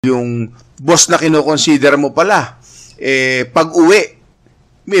Yung boss na kinoconsider mo pala, pag-uwi,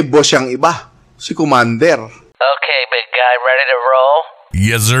 may boss siyang iba, si Commander. Okay, big guy, ready to roll?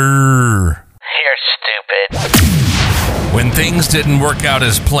 Yes, sir. You're stupid. When things didn't work out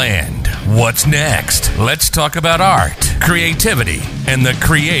as planned, what's next? Let's talk about art, creativity, and the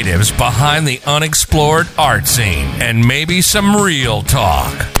creatives behind the unexplored art scene, and maybe some real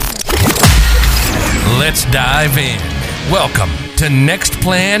talk. Let's dive in. Welcome to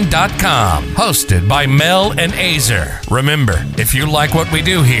NextPlan.com, hosted by Mel and Azer. Remember, if you like what we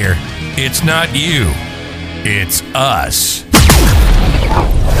do here, it's not you, it's us.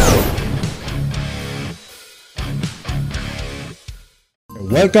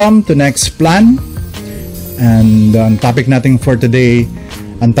 Welcome to Next Plan. And ang topic natin for today,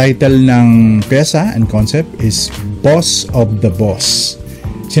 ang title ng pyesa and concept is Boss of the Boss.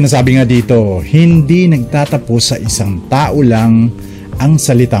 Sinasabi nga dito, hindi nagtatapos sa isang tao lang ang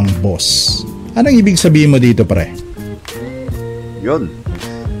salitang boss. Anong ibig sabihin mo dito, pre? Yun.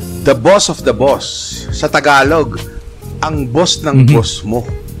 The boss of the boss. Sa Tagalog, ang boss ng boss mo.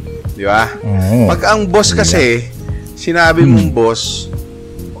 Di ba? Oh. Pag ang boss kasi, sinabi mong boss,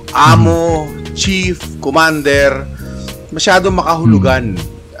 amo, chief, commander, masyadong makahulugan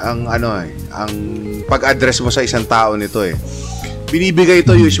ang ang pag-address mo sa isang tao nito eh. Binibigay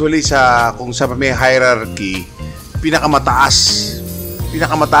ito usually kung sa may hierarchy, pinakamataas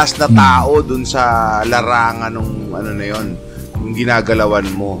na tao dun sa larangan ng na yon, yung ginagalawan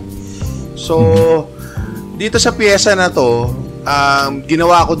mo. So, dito sa piyesa na to,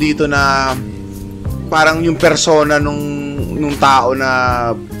 ginawa ko dito na parang yung persona nung tao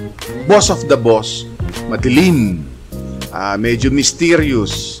na boss of the boss, madilim, medyo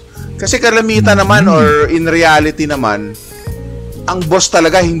mysterious. Kasi kalamitan naman or in reality naman, ang boss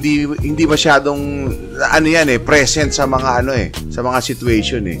talaga hindi masyadong present sa mga sa mga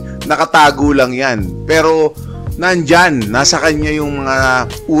situation eh. Nakatago lang 'yan. Pero nandyan, nasa kanya yung mga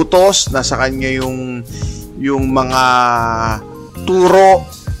utos, nasa kanya yung mga turo.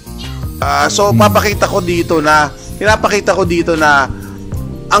 So pinapakita ko dito na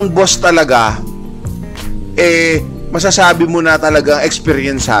ang boss talaga masasabi mo na talagang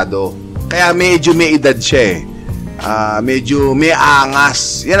eksperyensado. Kaya medyo may edad siya eh. Medyo may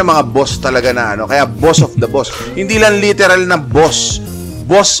angas. Yan ang mga boss talaga na kaya boss of the boss. Hindi lang literal na boss.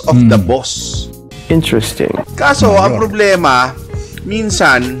 Boss of the boss. Interesting. Kaso, ang problema,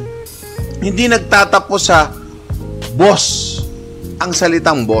 minsan, hindi nagtatapos sa boss ang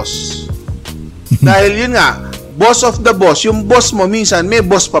salitang boss. Dahil yun nga, boss of the boss, yung boss mo minsan, may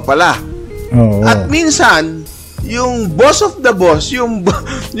boss pa pala. Oh. At minsan, yung boss of the boss, yung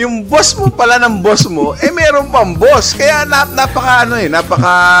boss mo pala ng boss mo, meron pang boss. Kaya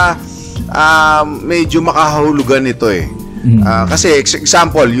medyo makahulugan ito eh. Kasi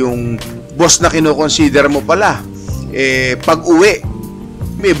example, yung boss na kinoconsider mo pala, pag-uwi,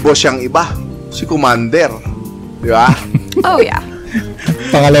 may boss siyang iba, si Commander. Di ba? Oh yeah.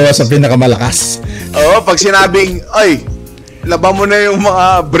 Pangalawa sa pinakamalakas. Oo, pag sinabing, ay, laban mo na yung mga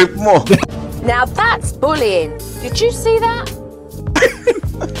brief mo. Now that's bullying. Did you see that?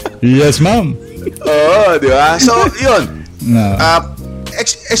 Yes, ma'am. Oo, di ba? So, yun. No.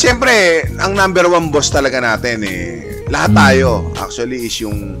 Siyempre, ang number one boss talaga natin lahat tayo, actually, is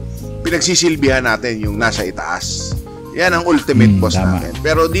yung pinagsisilbihan natin, yung nasa itaas. Yan ang ultimate boss tama. natin.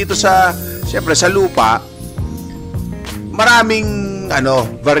 Pero dito siyempre, sa lupa, maraming,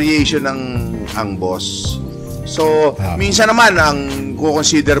 variation ng ang boss. So, minsan naman, ang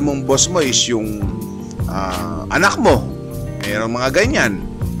kukonsider mong boss mo is yung anak mo. Mayroong mga ganyan.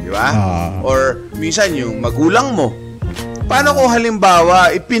 Di ba? Or minsan yung magulang mo. Paano kung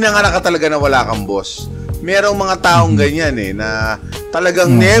halimbawa, ipinanganak ka talaga na wala kang boss? Merong mga taong ganyan na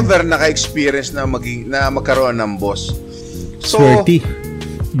talagang never naka-experience na magkaroon ng boss. So, Swerte.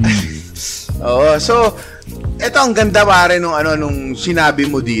 Oo. So, ito ang ganda pare nung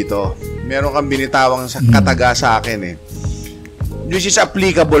sinabi mo dito. Meron kang binitawang kataga sa akin This is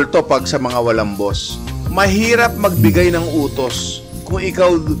applicable to pag sa mga walang boss. Mahirap magbigay ng utos kung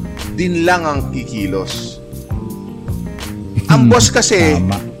ikaw din lang ang kikilos. Ang boss kasi,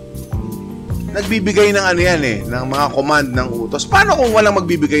 nagbibigay ng ng mga command ng utos. Paano kung walang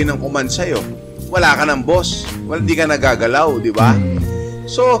magbibigay ng command sa'yo? Wala ka ng boss. Hindi ka nagagalaw, di ba?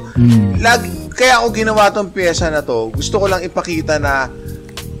 So, kaya ako ginawa tong pyesa na to, gusto ko lang ipakita na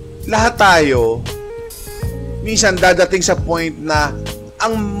lahat tayo, minsan dadating sa point na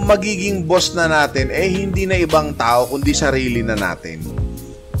ang magiging boss na natin hindi na ibang tao kundi sarili na natin.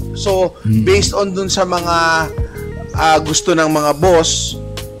 So, based on dun sa mga gusto ng mga boss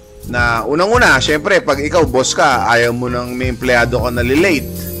na unang-una, syempre, pag ikaw boss ka, ayaw mo nang may empleyado ka na late.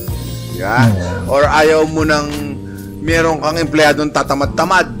 Yeah? Or ayaw mo ng meron kang empleyadong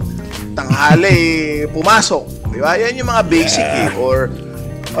tatamad-tamad, tanghali pumasok, di ba? Yan yung mga basic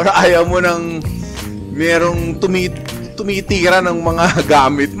Or ayaw mo ng merong tumitira ng mga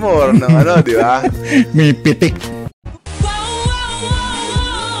gamit mo or ng di ba? May pitik.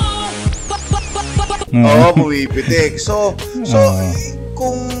 Oo, pumipitik. So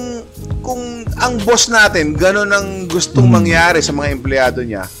kung ang boss natin gano'n ang gustong mangyari sa mga empleyado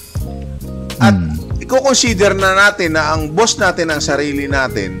niya at i-consider na natin na ang boss natin ang sarili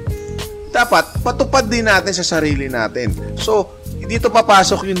natin, dapat patupad din natin sa sarili natin. So, dito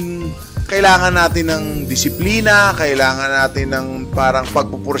papasok yung kailangan natin ng disiplina, kailangan natin ng parang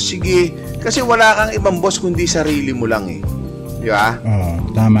pagpupursige kasi wala kang ibang boss kundi sarili mo lang Di ba?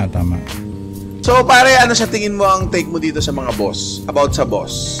 Tama. So, pare, ano sa tingin mo ang take mo dito sa mga boss? About sa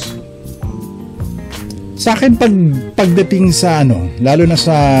boss? Sa akin, pagdating sa lalo na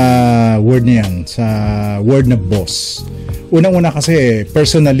sa word na yan, sa word na boss. Unang-una kasi,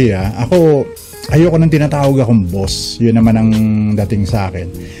 personally, ako, ayoko nang tinatawag akong boss. Yun naman ang dating sa akin.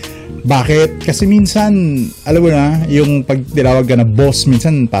 Bakit? Kasi minsan, alam mo na, yung pag tinawag ka na boss,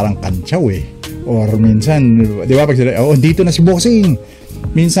 minsan parang kantsaw Or minsan, di ba, pag dito na si bossing.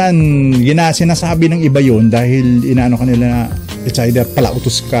 Minsan, sinasabi ng iba yun dahil inaano kanila na it's either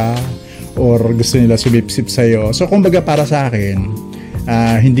palautos ka or gusto nila sumipsip sa'yo. So, kumbaga para sa akin,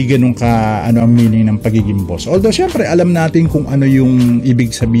 hindi ganun ka ang meaning ng pagiging boss. Although, syempre, alam natin kung ano yung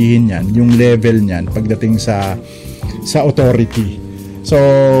ibig sabihin yan, yung level niyan pagdating sa authority. So,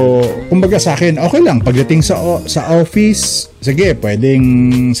 kumbaga sa akin, okay lang. Pagdating sa office, sige, pwedeng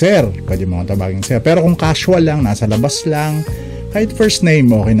sir. Pwede mo tabagin sir. Pero kung casual lang, nasa labas lang, kahit first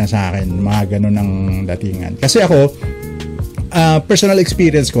name, okay na sa akin. Mga ganun ang datingan. Kasi ako, personal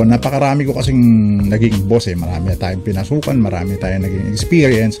experience ko, napakarami ko kasing naging boss Marami tayong pinasukan, marami tayong naging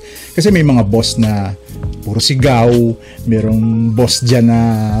experience. Kasi may mga boss na puro sigaw, merong boss dyan na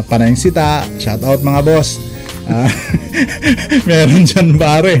panayang sita, shout out mga boss. Meron dyan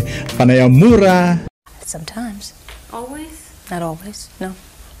pare, panayang mura. Sometimes. Always? Not always, no.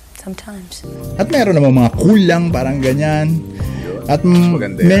 Sometimes. At meron naman mga kulang, parang ganyan. At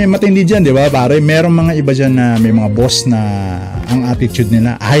may matindi dyan, di ba pare? Merong mga iba dyan na may mga boss na ang attitude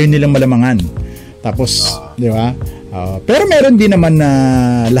nila, ayaw nilang malamangan. Tapos, di ba? Pero meron din naman na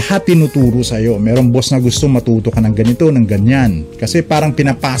lahat tinuturo sa'yo. Merong boss na gusto matuto ka ng ganito, ng ganyan. Kasi parang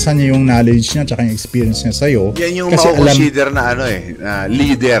pinapasa niya yung knowledge niya at yung experience niya sa'yo. Yan yung kasi consider na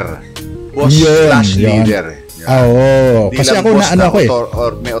leader. Boss / leader. Oo. Kasi ako na ako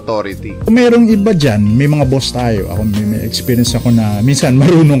or may authority. Kung merong iba dyan, may mga boss tayo. Ako may experience ako na minsan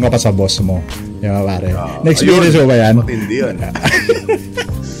marunong ka pa sa boss mo. Di ba pare? Na-experience mo ba yan? Matindi yun.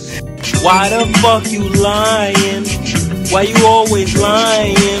 Why the fuck you lying? Why you always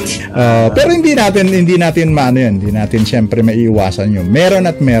lying? Pero hindi natin maano yan. Hindi natin syempre maiiwasan yun. Meron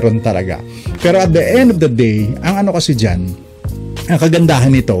at meron talaga. Pero at the end of the day, ang ano kasi dyan, ang kagandahan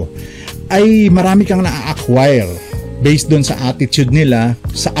nito, ay marami kang na-acquire based doon sa attitude nila,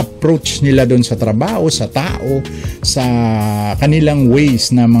 sa approach nila doon sa trabaho, sa tao, sa kanilang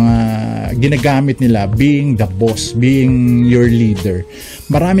ways na mga ginagamit nila being the boss, being your leader.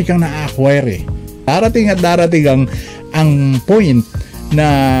 Marami kang na-acquire Darating ang point na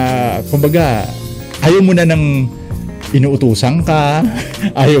kumbaga ayaw mo na ng inuutusan ka,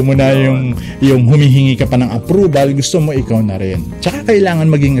 ayaw mo na yung humihingi ka pa ng approval, gusto mo ikaw na rin. Tsaka kailangan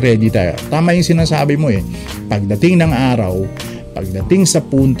maging ready tayo. Tama yung sinasabi mo pagdating ng araw, pagdating sa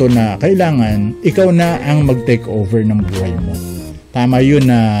punto na kailangan, ikaw na ang mag-take over ng buhay mo. Tama yun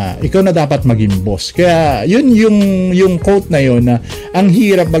na ikaw na dapat maging boss. Kaya yun yung quote na yun na ang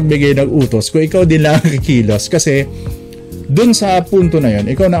hirap magbigay ng utos kung ikaw din lang kikilos kasi dun sa punto na yun,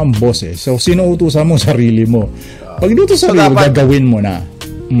 ikaw na ang boss So, sinuutusan mo sarili mo. Pag dito sa gagawin mo na.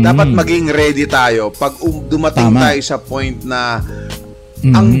 Dapat maging ready tayo pag dumating tayo sa point na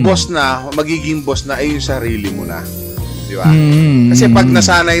ang boss na, magiging boss na ay yung sarili mo na. Di ba? Kasi pag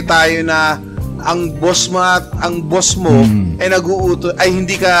nasanay tayo na ang boss mo ay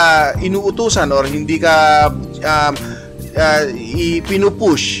hindi ka inuutusan or hindi ka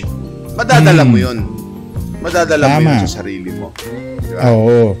pinupush, madadala mo yun. Madadala mo yun sa sarili mo. Diba?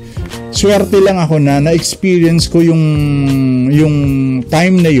 Oo. Swerte lang ako na na-experience ko yung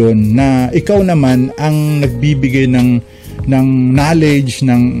time na yun na ikaw naman ang nagbibigay ng knowledge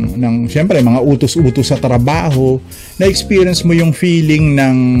ng syempre mga utos-utos sa trabaho. Na-experience mo yung feeling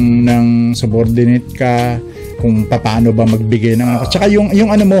ng subordinate ka, kung paano ba magbigay ng tsaka yung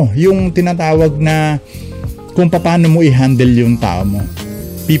ano mo, yung tinatawag na kung paano mo i-handle yung tao mo.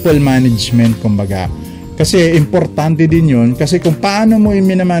 People management kumbaga. Kasi importante din yun. Kasi kung paano mo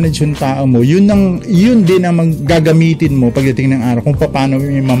i-manage yung tao mo, yun din ang gagamitin mo pagdating ng araw kung paano mo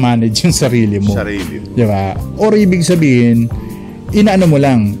i-manage yung sarili mo. Diba? Or ibig sabihin, inaano mo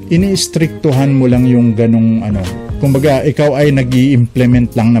lang, ini-strictuhan mo lang yung ganong kumbaga, ikaw ay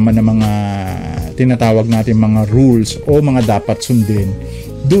nag-i-implement lang naman ng mga tinatawag natin mga rules o mga dapat sundin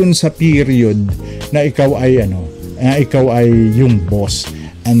doon sa period na ikaw ay yung boss.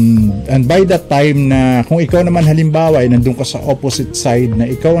 And by that time na kung ikaw naman halimbawa ay nandun ka sa opposite side na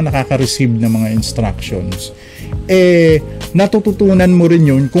ikaw ang nakaka-receive ng mga instructions, natututunan mo rin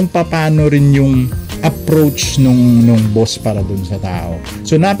yun kung paano rin yung approach nung boss para dun sa tao.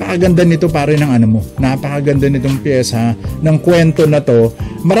 So napakaganda nito pare ng napakaganda nitong piyesa ng kwento na to.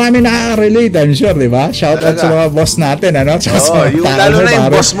 Marami nakaka-relate, I'm sure, di ba? Shout out sa mga boss natin, yung lalo na yung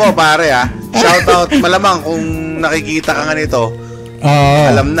boss mo, pare, shout out, malamang kung nakikita ka nga nito,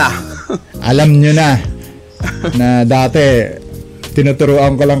 alam na. Alam nyo na dati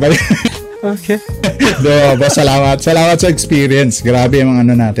tinuturuan ko lang kayo. Okay. Boss, salamat sa experience. Grabe yung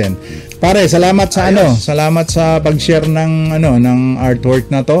natin. Pare, salamat sa pag-share ng artwork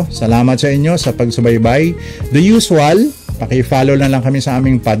na to. Salamat sa inyo sa pagsubaybay. The usual, paki-follow na lang kami sa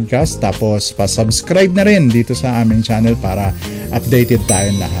aming podcast, tapos pa-subscribe na rin dito sa aming channel para updated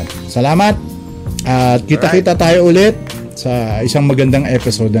tayong lahat. Salamat. At kita-kita tayo ulit sa isang magandang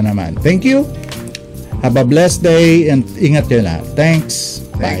episode na naman. Thank you. Have a blessed day and ingat kayo lahat. Thanks.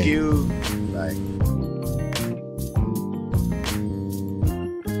 Thank you.